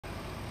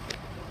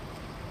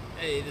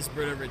Hey, this is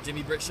Brett over at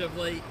Jimmy Britt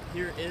Chevrolet.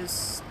 Here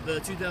is the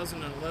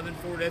 2011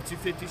 Ford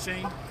F-250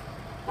 Shane.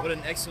 What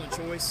an excellent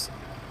choice.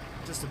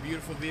 Just a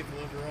beautiful vehicle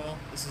overall.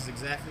 This is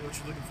exactly what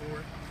you're looking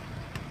for.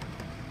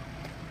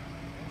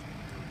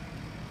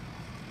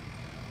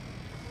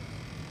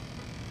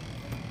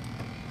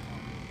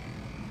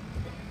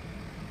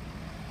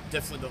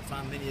 Definitely don't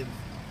find many of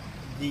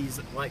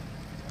these like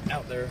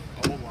out there,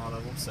 a whole lot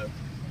of them. So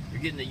you're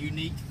getting a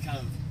unique kind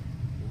of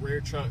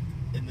rare truck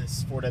in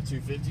this Ford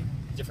F-250.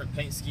 Different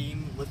paint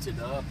scheme, lifted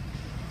up,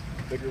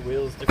 bigger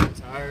wheels, different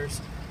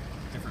tires,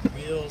 different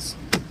wheels.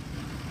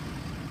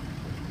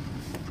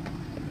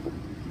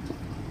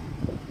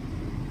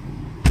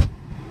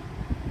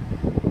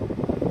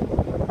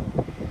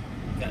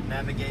 Got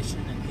navigation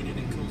and heated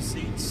and cooled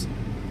seats.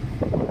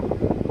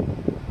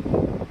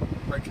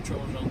 Brake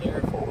controllers on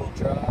there, 4-wheel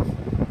drive.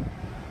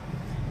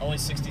 Only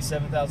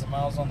 67,000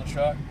 miles on the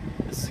truck.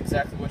 This is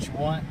exactly what you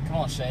want. Come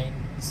on, Shane.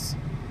 This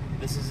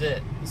is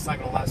it. It's not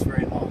going to last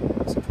very long.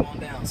 So come on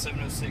down,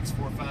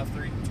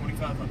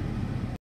 706-453-2500.